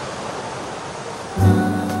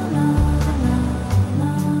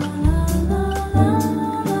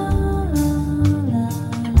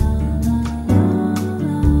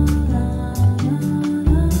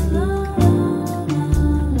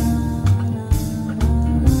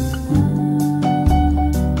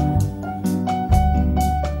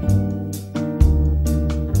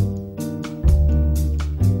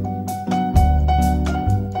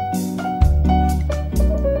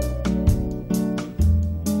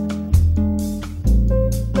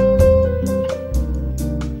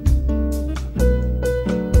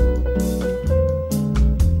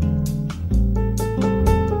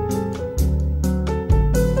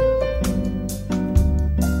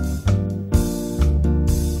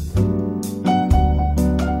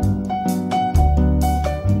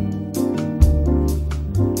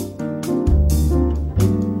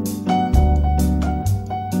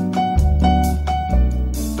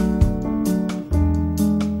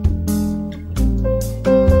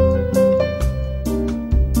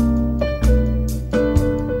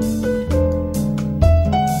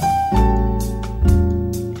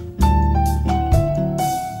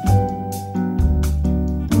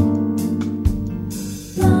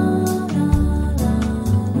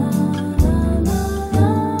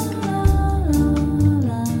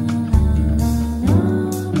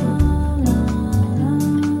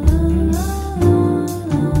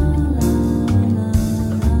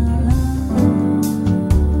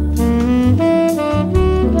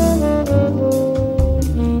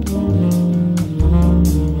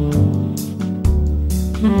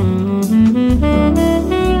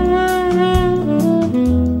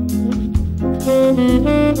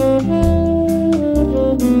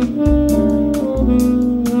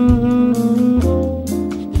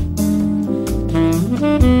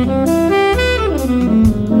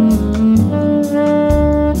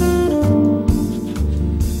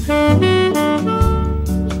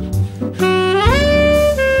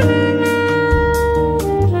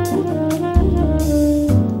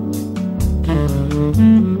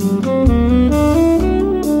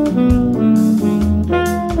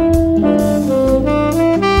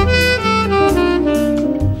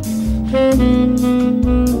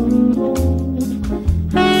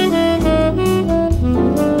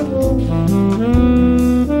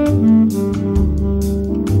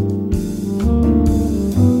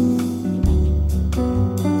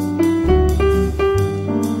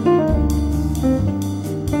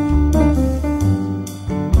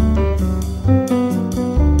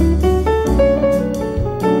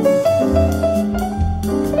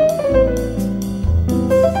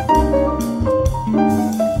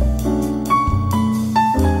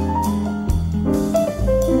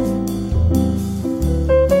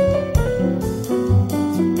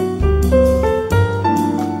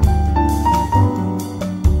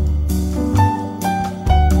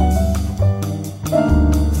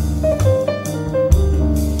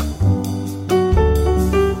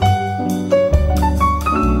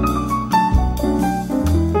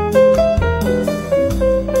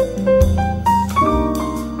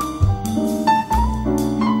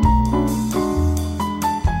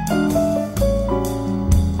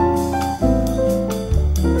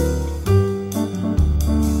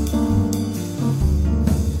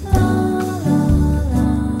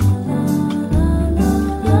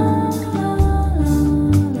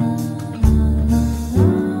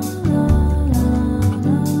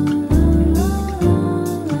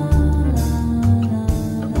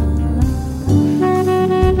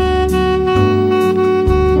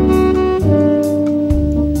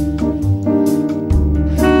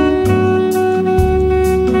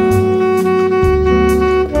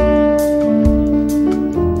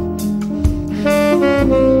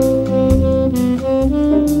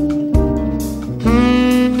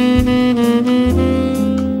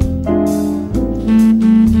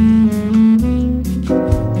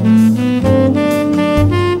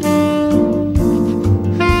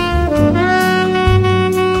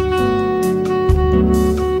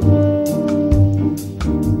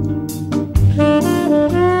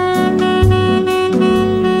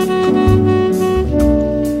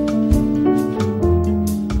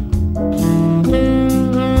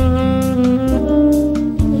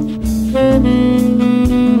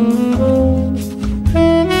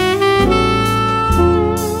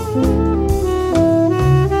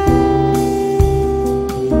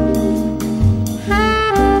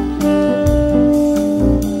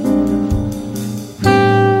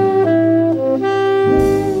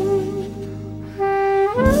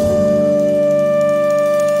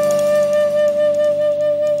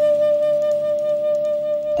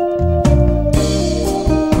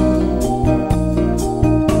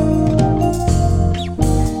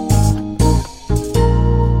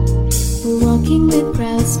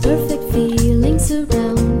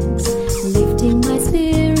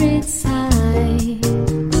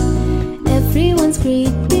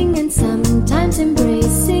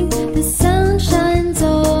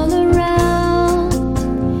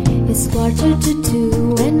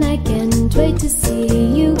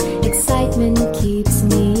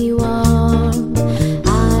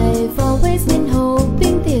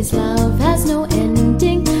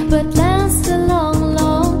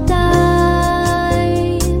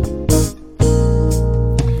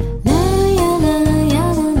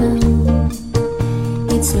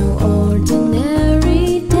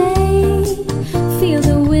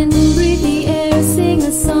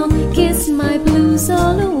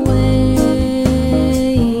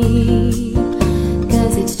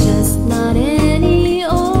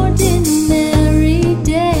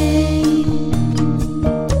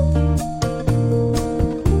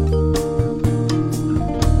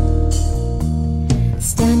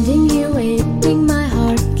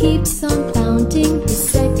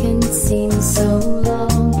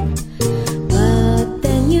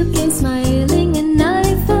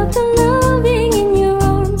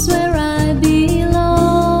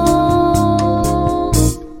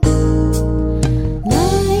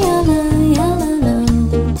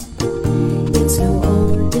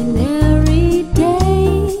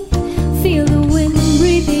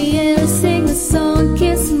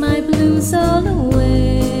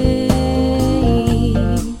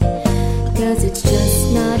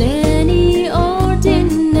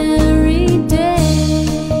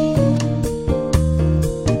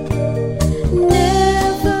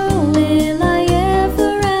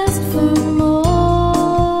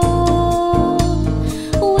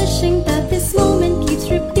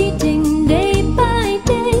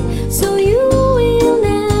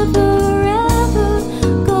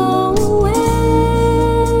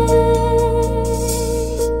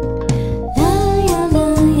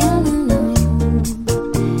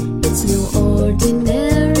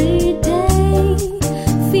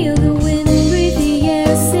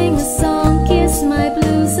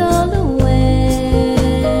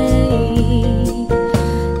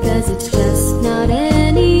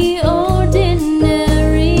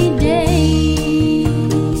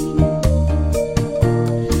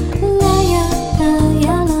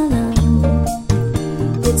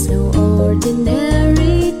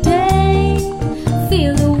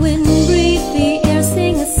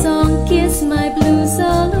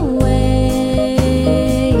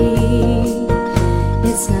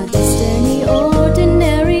 just any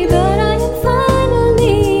ordinary, but I am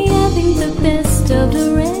finally having the best of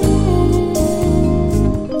the rest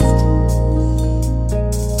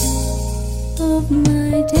of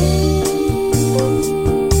my days.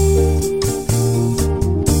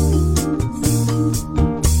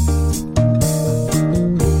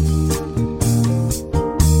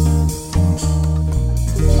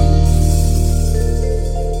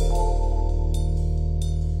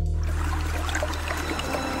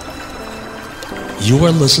 You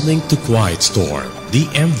are listening to Quiet Storm, the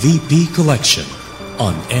MVP collection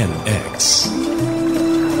on NX.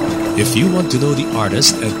 If you want to know the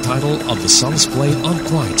artist and title of the songs played on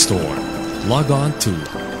Quiet Storm, log on to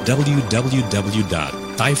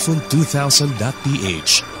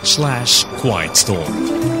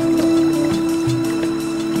www.typhoon2000.ph/quietstorm.